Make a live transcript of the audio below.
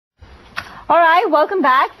All right, welcome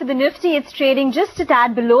back. For the Nifty, it's trading just a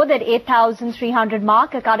tad below that 8,300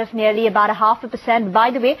 mark, a cut of nearly about 0.5%.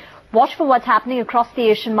 By the way, watch for what's happening across the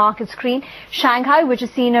Asian market screen. Shanghai, which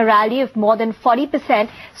has seen a rally of more than 40%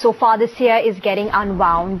 so far this year, is getting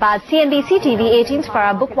unwound. But CNBC TV18's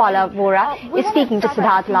Farah Bukwala Vora is speaking to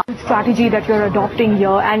Siddhartha. Strategy that you're adopting here,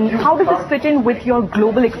 and how does this fit in with your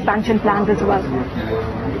global expansion plans as well?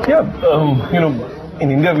 Yeah, in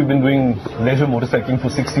India, we've been doing leisure motorcycling for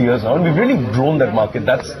 60 years now, and we've really grown that market.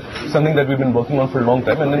 That's something that we've been working on for a long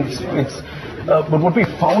time. And then but what we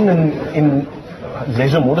found in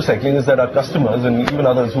leisure motorcycling is that our customers and even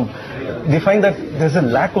others they find that there's a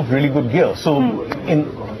lack of really good gear.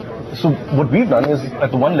 So what we've done is,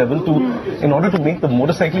 at one level, in order to make the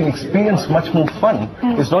motorcycling experience much more fun,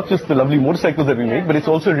 it's not just the lovely motorcycles that we make, but it's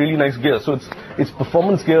also really nice gear. So it's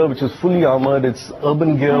performance gear, which is fully armored. It's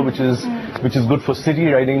urban gear, which is good for city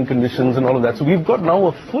riding conditions and all of that. So we've got now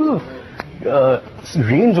a full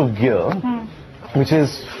range of gear, which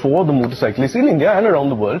is for the motorcyclists in India and around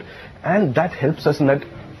the world, and that helps us in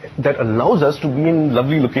that allows us to be in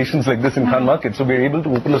lovely locations like this in Khan Market. So we're able to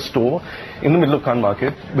open a store in the middle of Khan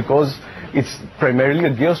Market because it's primarily a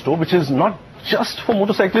gear store, which is not just for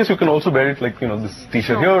motorcyclists. You can also wear it like, this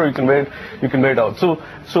t-shirt here, or you can wear it out.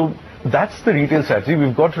 So that's the retail strategy.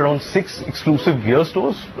 We've got around 6 exclusive gear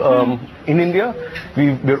stores in India.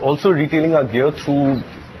 We're also retailing our gear through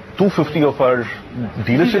 250 of our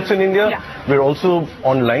dealerships in India. Yeah. We're also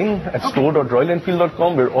online at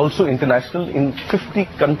store.royalenfield.com. We're also international in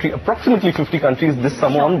approximately 50 countries this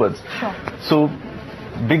summer onwards. Sure. So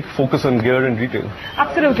big focus on gear and retail.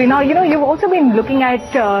 Absolutely. Now, you've also been looking at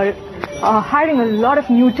hiring a lot of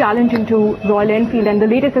new talent into Royal Enfield, and the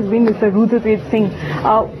latest has been Mr. Rudra Singh.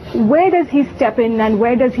 Where does he step in, and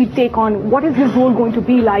where does he take on? What is his role going to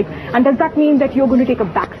be like? And does that mean that you're going to take a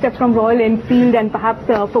back step from Royal Enfield and perhaps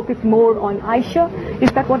focus more on Eicher?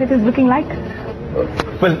 Is that what it is looking like?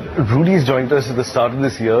 Well, Rudy's joined us at the start of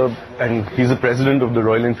this year, and he's the president of the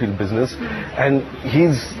Royal Enfield business, and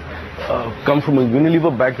he's come from a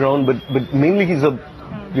Unilever background, but mainly he's a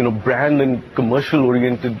brand and commercial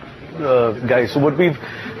oriented guy. So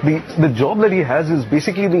the job that he has is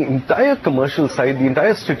basically the entire commercial side, the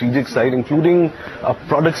entire strategic side, including a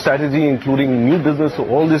product strategy, including new business, so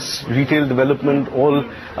all this retail development, all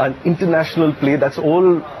an international play. That's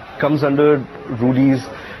all comes under Rudy's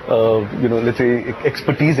let's say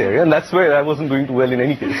expertise area, and that's where I wasn't doing too well in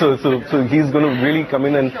any case. So he's going to really come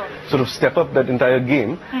in and sort of step up that entire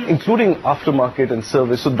game, including aftermarket and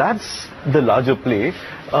service. So that's the larger play.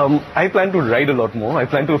 I plan to ride a lot more. I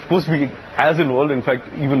plan to, of course, be as involved, in fact,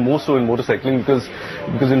 even more so in motorcycling,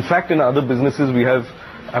 because in fact, in other businesses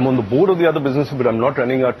I'm on the board of the other businesses, but I'm not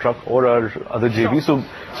running our truck or our other JV. So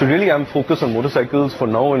really, I'm focused on motorcycles for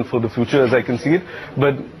now and for the future as I can see it.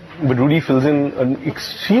 But Rudy fills in an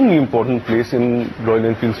extremely important place in Royal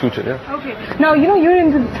Enfield's future. Yeah. Okay. Now, you're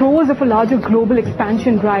in the throes of a larger global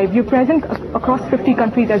expansion drive. You're present across 50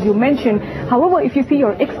 countries, as you mentioned. However, if you see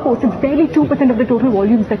your exports, it's barely 2% of the total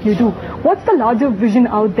volumes that you do. What's the larger vision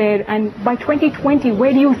out there? And by 2020,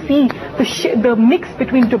 where do you see the mix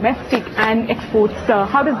between domestic and exports?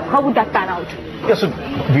 How would that pan out? Yeah, so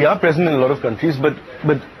we are present in a lot of countries, but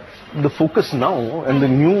the focus now and the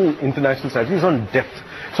new international strategy is on depth.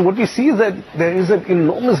 So what we see is that there is an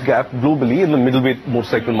enormous gap globally in the middleweight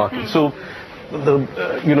motorcycle market. So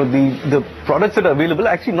the products that are available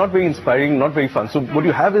are actually not very inspiring, not very fun. So what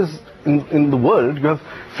you have is in the world, you have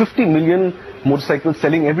 50 million motorcycles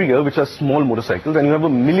selling every year, which are small motorcycles, and you have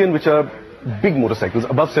 1 million which are big motorcycles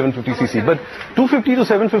above 750cc. But 250 to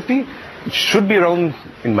 750 should be around,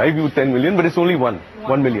 in my view, 10 million, but it's only 1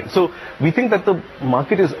 million. So we think that the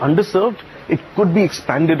market is underserved. It could be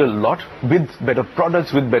expanded a lot with better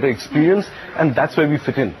products, with better experience, and that's where we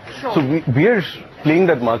fit in. Sure. So we are playing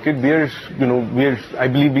that market. We are, I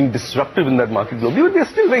believe, being disruptive in that market globally. But we are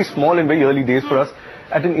still very small and very early days for us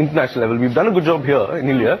at an international level. We've done a good job here in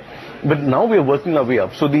India, but now we are working our way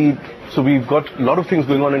up. So we've got a lot of things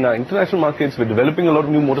going on in our international markets. We're developing a lot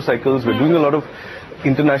of new motorcycles. We're doing a lot of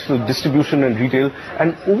international distribution and retail.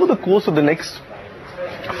 And over the course of the next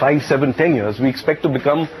 5, 7, 10 years, we expect to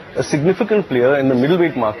become a significant player in the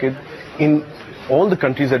middleweight market in all the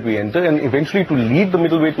countries that we enter, and eventually to lead the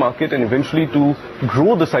middleweight market, and eventually to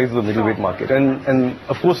grow the size of the middleweight market. And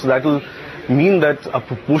of course, that will mean that a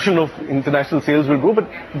proportion of international sales will grow, but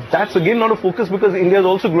that's again not a focus because India is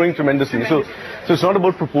also growing tremendously. So it's not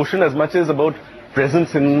about proportion as much as about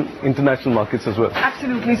presence in international markets as well.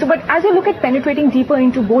 Absolutely. So, but as you look at penetrating deeper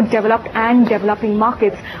into both developed and developing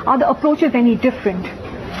markets, are the approaches any different?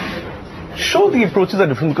 Sure, the approaches are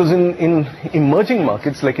different because in emerging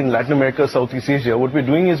markets like in Latin America, Southeast Asia, what we're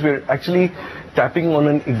doing is we're actually tapping on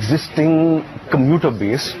an existing commuter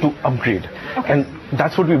base to upgrade. Okay. And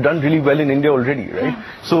that's what we've done really well in India already, right?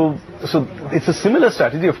 So it's a similar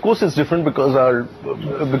strategy. Of course, it's different because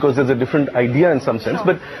there's a different idea in some sense,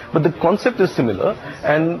 but the concept is similar,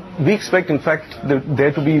 and we expect, in fact,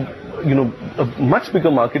 there to be, a much bigger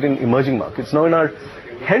market in emerging markets. Now, in our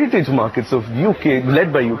heritage markets of UK,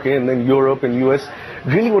 led by UK and then Europe and US,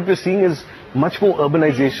 really what we're seeing is much more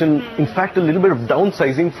urbanization, in fact a little bit of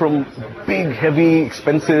downsizing from big, heavy,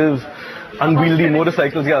 expensive, unwieldy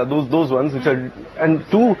motorcycles, those ones which are, and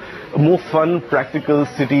to more fun, practical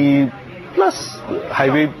city plus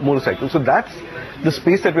highway motorcycles. So that's the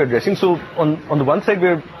space that we're addressing. So on the one side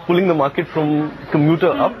we're pulling the market from commuter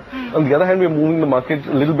up, on the other hand we're moving the market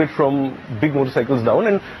a little bit from big motorcycles down,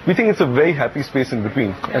 and we think it's a very happy space in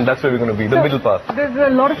between, and that's where we're going to be, the middle path. There's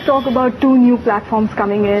a lot of talk about 2 new platforms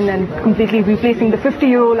coming in and completely replacing the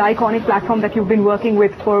 50-year-old iconic platform that you've been working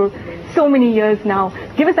with for so many years now.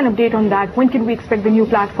 Give us an update on that. When can we expect the new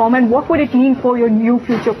platform, and what would it mean for your new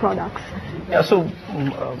future products? Yeah, so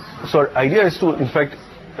our idea is to, in fact,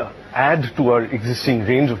 add to our existing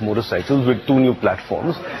range of motorcycles with 2 new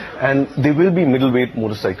platforms, and they will be middleweight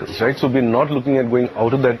motorcycles, right? So we're not looking at going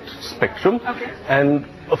out of that spectrum. Okay. And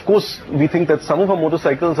of course, we think that some of our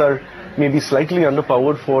motorcycles are maybe slightly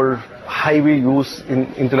underpowered for highway use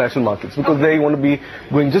in international markets, because they want to be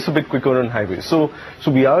going just a bit quicker on highways. So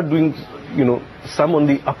we are doing, some on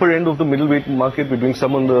the upper end of the middleweight market. We're doing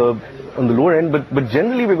some on the lower end, but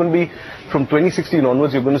generally we're going to be, from 2016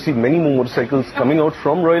 onwards, you're going to see many more motorcycles coming out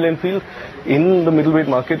from Royal Enfield in the middleweight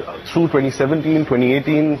market through 2017,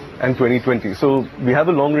 2018 and 2020. So we have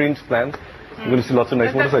a long range plan. You're going to see lots of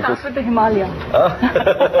nice motorcycles. Let's start with the Himalaya.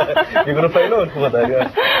 You're going to find out about that,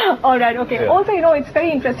 yeah. All right, okay. Yeah. Also, it's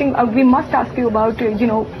very interesting. We must ask you about,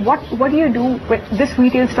 what do you do with this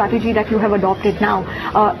retail strategy that you have adopted now?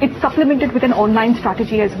 It's supplemented with an online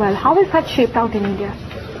strategy as well. How is that shaped out in India?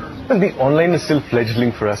 Well, the online is still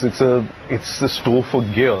fledgling for us. It's a store for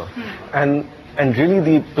gear, and really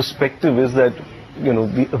the perspective is that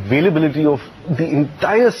the availability of the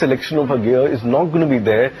entire selection of our gear is not going to be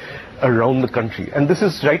there around the country. And this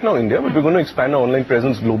is right now India, but we're going to expand our online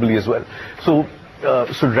presence globally as well. So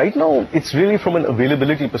right now it's really from an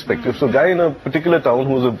availability perspective. So a guy in a particular town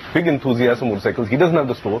who's a big enthusiast of motorcycles, he doesn't have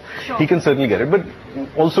the store, sure, he can certainly get it. But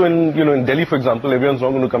also in Delhi, for example, everyone's not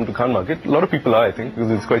going to come to Khan Market. A lot of people are, I think, because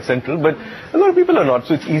it's quite central, but a lot of people are not.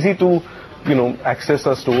 So it's easy to access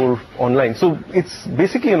our store online. So it's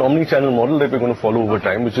basically an omni-channel model that we're going to follow over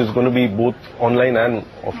time, which is going to be both online and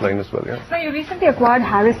offline as well. Yeah. So you recently acquired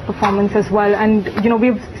Harris Performance as well, and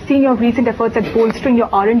we've seen your recent efforts at bolstering your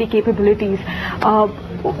R&D capabilities.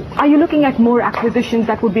 Are you looking at more acquisitions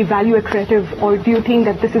that would be value accretive, or do you think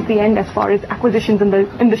that this is the end as far as acquisitions in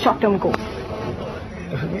the short term go?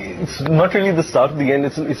 It's not really the start of the end.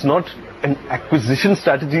 It's not an acquisition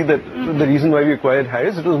strategy that the reason why we acquired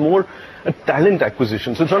Harris. It was more a talent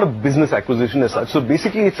acquisition. So it's not a business acquisition as such. So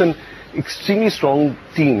basically it's an extremely strong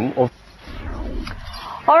team of...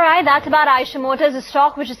 Alright, that's about Eicher Motors, a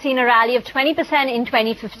stock which has seen a rally of 20% in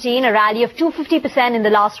 2015, a rally of 250% in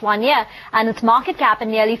the last 1 year, and its market cap at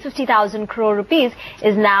nearly 50,000 crore rupees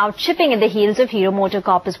is now chipping at the heels of Hero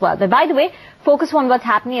MotoCorp as well. But by the way, focus on what's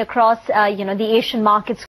happening across, the Asian markets.